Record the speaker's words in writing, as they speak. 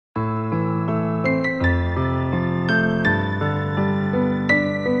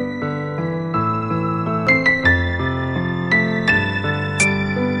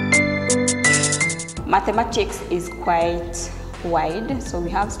Mathematics is quite wide, so we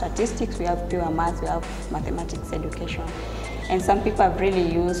have statistics, we have pure maths, we have mathematics education. And some people have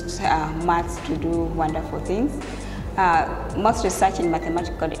really used maths to do wonderful things. Most research in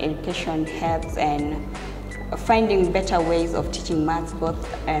mathematical education helps in finding better ways of teaching maths, both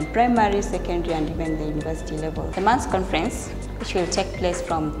primary, secondary, and even the university level. The Maths Conference, which will take place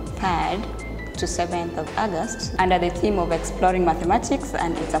from 3rd to 7th of August, under the theme of exploring mathematics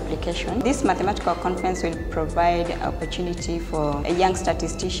and its application. This mathematical conference will provide opportunity for young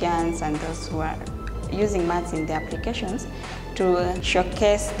statisticians and those who are using maths in their applications to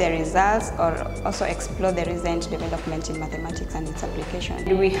showcase their results or also explore the recent development in mathematics and its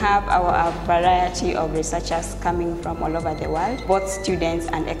application. We have our variety of researchers coming from all over the world, both students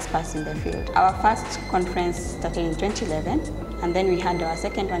and experts in the field. Our first conference started in 2011, and then we had our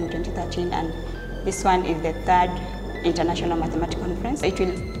second one in 2013, and this one is the 3rd International Mathematics Conference. It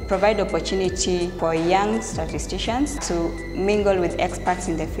will provide opportunity for young statisticians to mingle with experts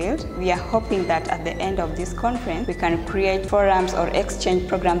in the field. We are hoping that at the end of this conference, we can create forums or exchange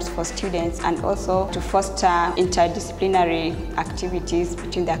programs for students and also to foster interdisciplinary activities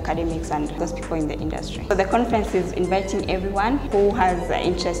between the academics and those people in the industry. So the conference is inviting everyone who has an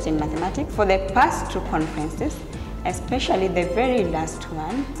interest in mathematics. For the past 2 conferences, especially the very last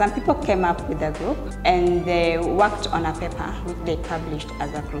one, some people came up with a group and they worked on a paper which they published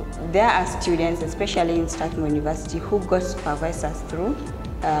as a group. There are students, especially in Strathmore University, who got supervisors through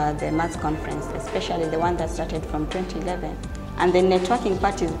the Maths Conference, especially the one that started from 2011. And the networking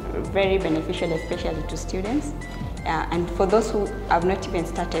part is very beneficial, especially to students. And for those who have not even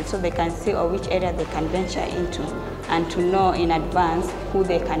started, so they can see which area they can venture into and to know in advance who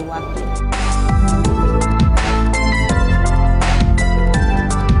they can work with.